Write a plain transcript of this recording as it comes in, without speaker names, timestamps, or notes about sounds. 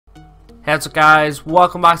Hey, what's up guys,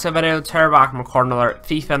 welcome back to a video. Terry back, I'm recording another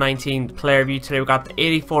FIFA 19 player review. Today we got the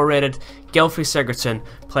 84 rated Gylfi Sigurðsson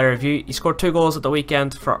player review. He scored 2 goals at the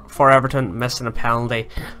weekend for Everton, missing a penalty,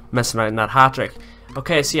 missing out on that hat-trick.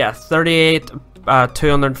 Okay, so yeah,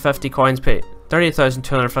 250 coins paid,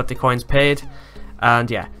 38,250 coins paid,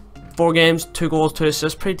 and yeah, 4 games, 2 goals, 2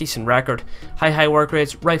 assists, pretty decent record. High work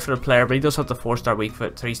rates, right for the player, but he does have the 4-star weak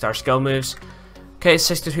foot, 3-star skill moves. Okay,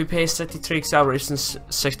 62 pace, 63 acceleration,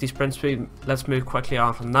 60 sprint speed. Let's move quickly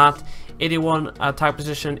on from that. 81 attack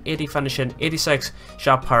position, 80 finishing, 86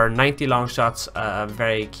 shot power, 90 long shots,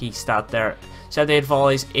 very key stat there. 78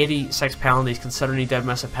 volleys, 86 penalties, considering he did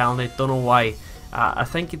miss a penalty, don't know why. I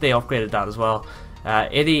think they upgraded that as well.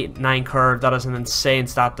 89 curve, that is an insane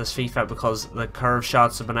stat this FIFA because the curve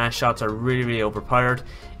shots, the finesse shots are really overpowered.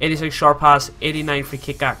 86 short pass, 89 free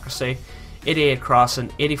kick accuracy, 88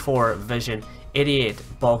 crossing, 84 vision, 88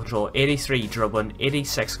 ball control, 83 dribbling,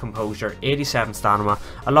 86 composure, 87 stamina,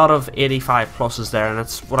 a lot of 85 pluses there, and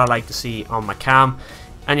that's what I like to see on my cam.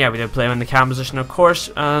 And yeah, we did play him in the cam position of course,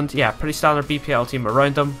 and yeah, pretty standard BPL team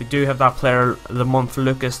around him. We do have that player of the month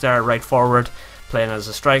Lucas there, right forward, playing as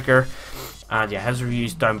a striker, and yeah, his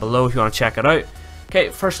reviews down below if you want to check it out.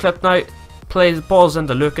 Okay, first clip now. Plays balls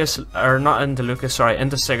into Lucas, or not into Lucas, sorry,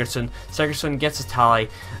 into Sigurðsson. Sigurðsson gets a tally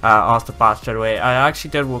off the bat straight away. I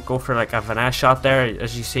actually did go for like a finesse shot there.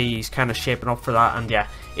 As you see, he's kind of shaping up for that, and yeah,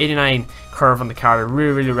 89 curve on the card. I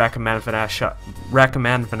really recommend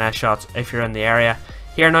finesse shots if you're in the area.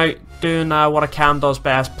 Here now, doing what a cam does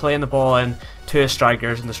best, playing the ball in to his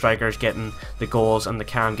strikers, and the strikers getting the goals and the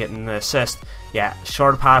cam getting the assist. Yeah,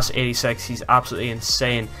 short pass 86. He's absolutely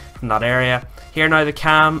insane from that area. Here now, the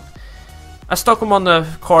cam. I stuck him on the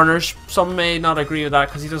corners. Some may not agree with that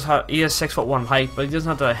because he is 6'1" height, but he doesn't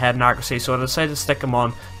have the head and accuracy, so I decided to stick him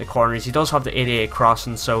on the corners. He does have the 88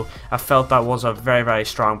 crossing, so I felt that was a very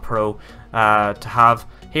strong pro to have.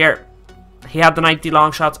 Here, he had the 90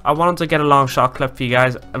 long shots. I wanted to get a long shot clip for you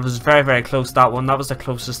guys. It was very close, that one. That was the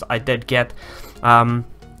closest I did get. So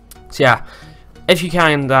yeah, if you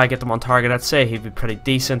can get them on target, I'd say he'd be pretty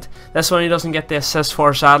decent. This one he doesn't get the assist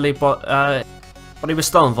for, sadly, but he was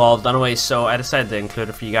still involved anyway, so I decided to include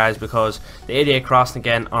it for you guys because the 88 crossing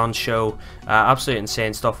again on show, absolutely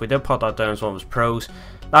insane stuff. We did put that down as one of his pros.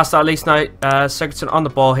 Last at least now, Sigurðsson on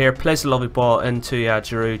the ball here, plays a lovely ball into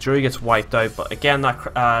Giroud. Giroud gets wiped out, but again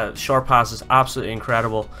that short pass is absolutely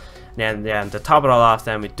incredible. And then to top it all off,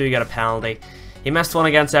 then we do get a penalty. He missed one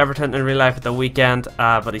against Everton in real life at the weekend,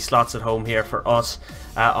 but he slots it home here for us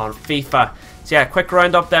on FIFA. So yeah, quick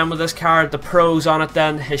roundup then with this card, the pros on it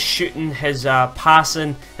then, his shooting, his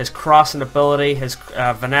passing, his crossing ability, his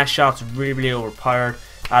finesse shots really overpowered.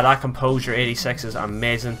 That composure 86 is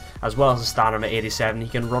amazing, as well as the stamina 87. He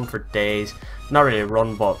can run for days, not really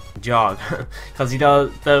run but jog, because he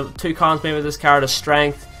does. The 2 cons maybe with this card is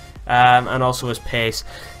strength and also his pace.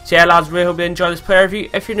 So yeah lads, really hope you enjoyed this player review.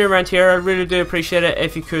 If you're new around here, I really do appreciate it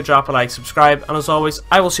if you could drop a like, subscribe, and as always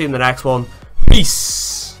I will see you in the next one.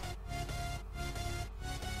 Peace.